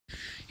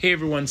Hey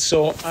everyone,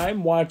 so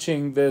I'm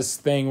watching this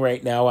thing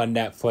right now on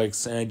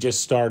Netflix and I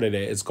just started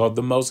it. It's called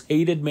The Most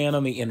Hated Man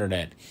on the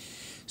Internet.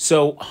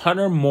 So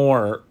Hunter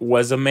Moore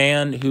was a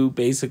man who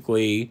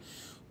basically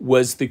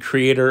was the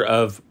creator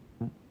of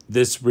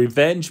this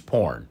revenge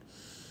porn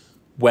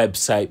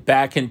website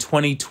back in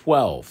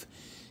 2012.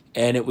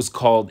 And it was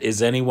called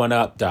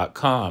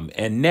IsAnyoneUp.com.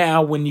 And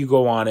now when you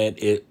go on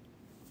it, it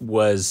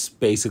was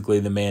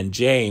basically the man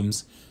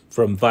James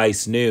from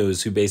Vice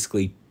News who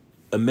basically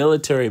a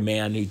military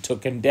man who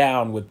took him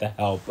down with the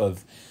help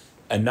of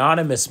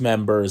anonymous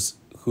members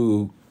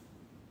who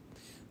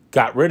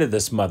got rid of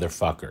this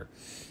motherfucker.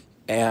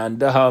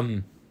 And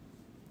I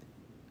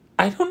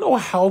don't know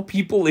how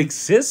people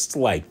exist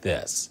like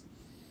this.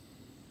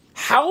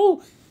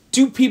 How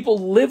do people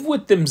live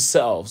with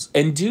themselves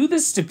and do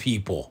this to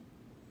people?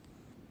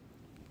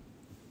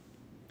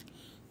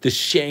 The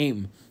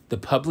shame, the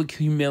public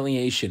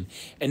humiliation.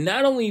 And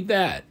not only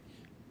that,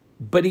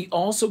 but he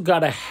also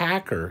got a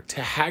hacker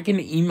to hack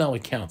into email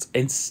accounts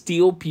and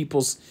steal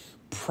people's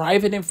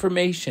private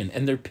information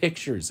and their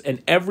pictures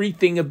and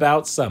everything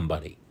about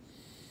somebody.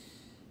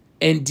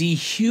 And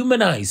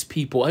dehumanize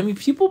people. I mean,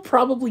 people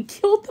probably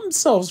killed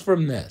themselves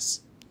from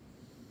this.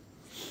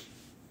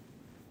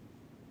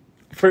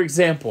 For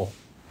example,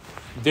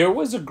 there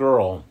was a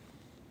girl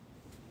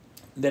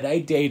that I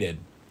dated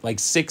like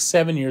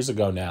 6-7 years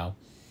ago now.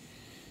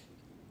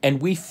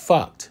 And we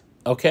fucked,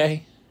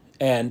 okay?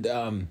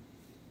 And,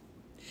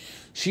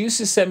 she used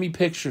to send me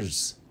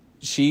pictures.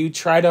 She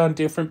tried on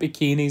different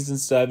bikinis and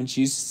stuff, and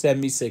she used to send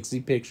me sexy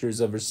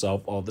pictures of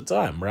herself all the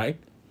time, right?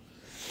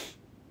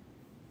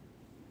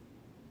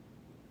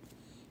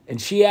 And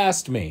she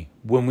asked me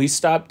when we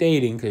stopped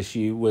dating, because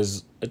she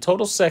was a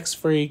total sex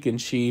freak and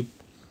she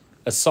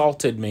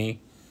assaulted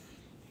me.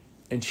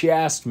 And she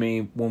asked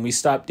me when we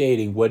stopped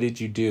dating, what did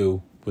you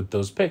do with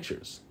those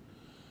pictures?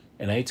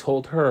 And I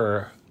told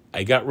her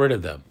I got rid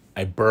of them.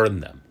 I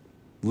burned them.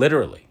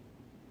 Literally.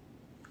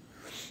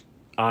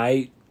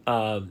 I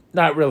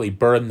not really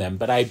burned them,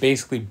 but I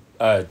basically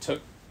I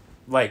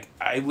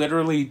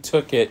literally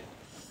took it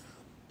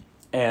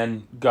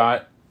and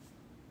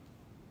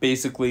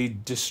basically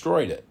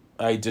destroyed it.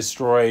 I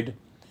destroyed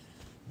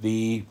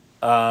the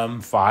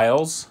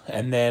files,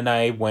 and then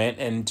I went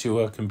into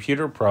a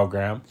computer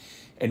program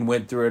and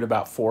went through it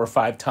about 4 or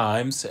 5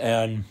 times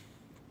and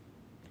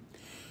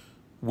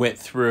went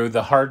through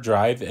the hard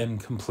drive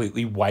and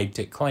completely wiped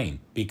it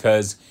clean,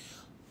 because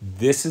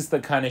this is the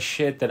kind of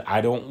shit that I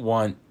don't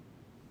want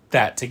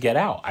that to get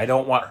out. I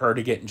don't want her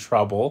to get in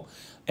trouble,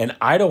 and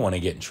I don't want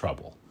to get in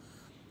trouble.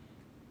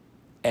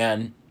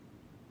 And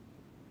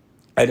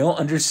I don't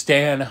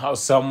understand how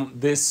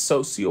this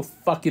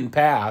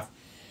socio-fucking-path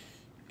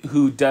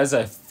who does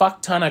a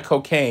fuck ton of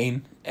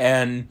cocaine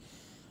and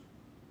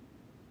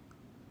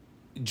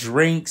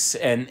drinks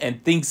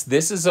and thinks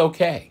this is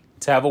okay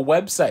to have a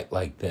website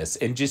like this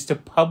and just to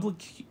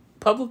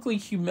publicly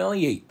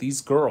humiliate these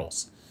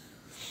girls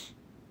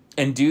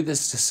and do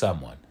this to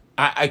someone.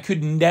 I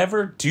could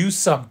never do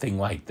something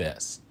like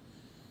this.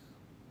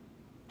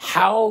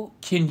 How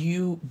can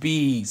you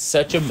be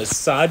such a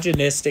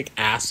misogynistic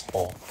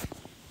asshole?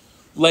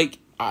 Like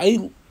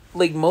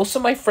most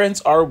of my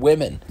friends are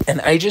women, and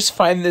I just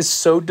find this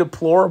so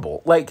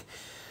deplorable. Like,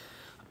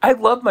 I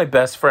love my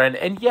best friend,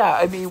 and yeah,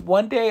 I mean,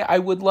 one day I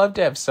would love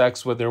to have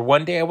sex with her.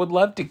 One day I would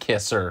love to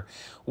kiss her.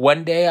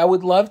 One day I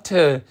would love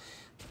to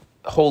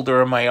hold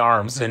her in my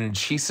arms, and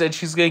she said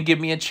she's going to give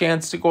me a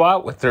chance to go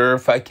out with her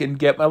if I can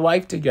get my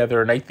life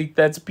together, and I think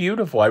that's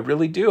beautiful. I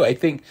really do.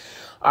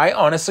 I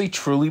honestly,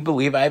 truly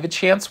believe I have a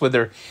chance with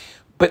her,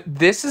 but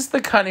this is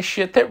the kind of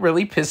shit that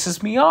really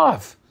pisses me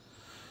off,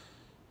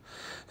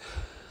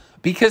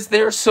 because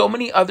there are so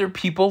many other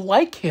people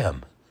like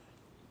him.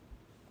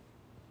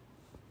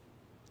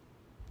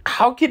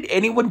 How can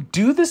anyone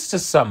do this to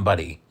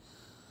somebody?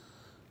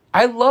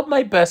 I love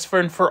my best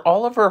friend for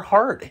all of her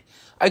heart.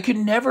 I could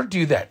never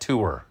do that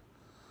to her.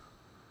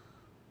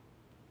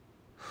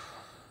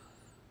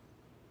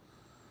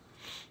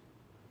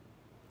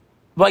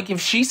 Like,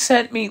 if she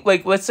sent me,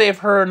 like, let's say if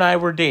her and I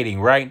were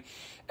dating, right?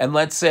 And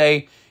let's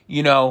say,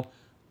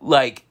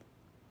 like,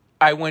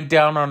 I went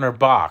down on her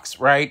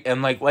box, right?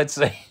 And, like, let's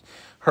say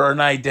her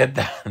and I did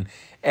that.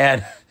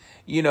 And,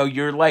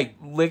 you're, like,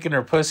 licking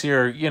her pussy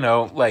or,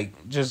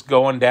 like, just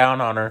going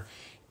down on her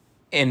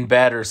in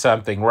bed or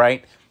something,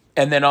 right?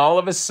 And then all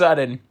of a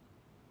sudden,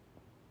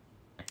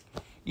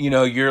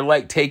 you're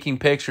like taking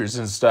pictures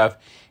and stuff,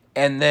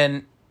 and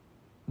then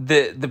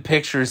the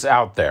picture's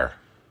out there.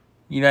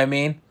 You know what I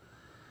mean?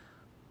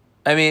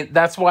 I mean,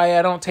 that's why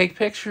I don't take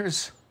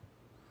pictures.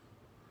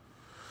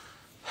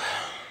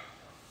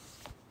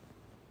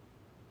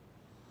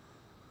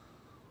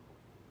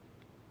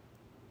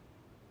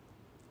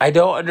 I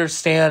don't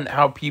understand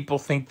how people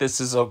think this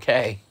is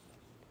okay.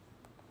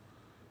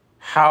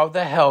 How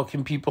the hell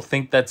can people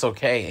think that's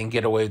okay and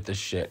get away with this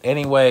shit?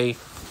 Anyway,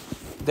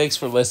 thanks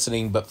for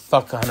listening, but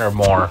fuck Hunter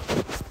Moore.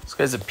 This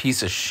guy's a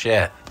piece of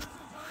shit.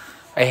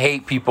 I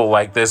hate people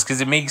like this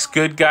because it makes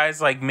good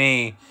guys like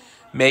me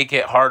make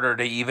it harder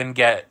to even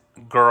get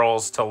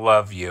girls to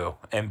love you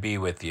and be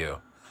with you.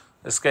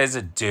 This guy's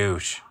a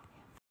douche.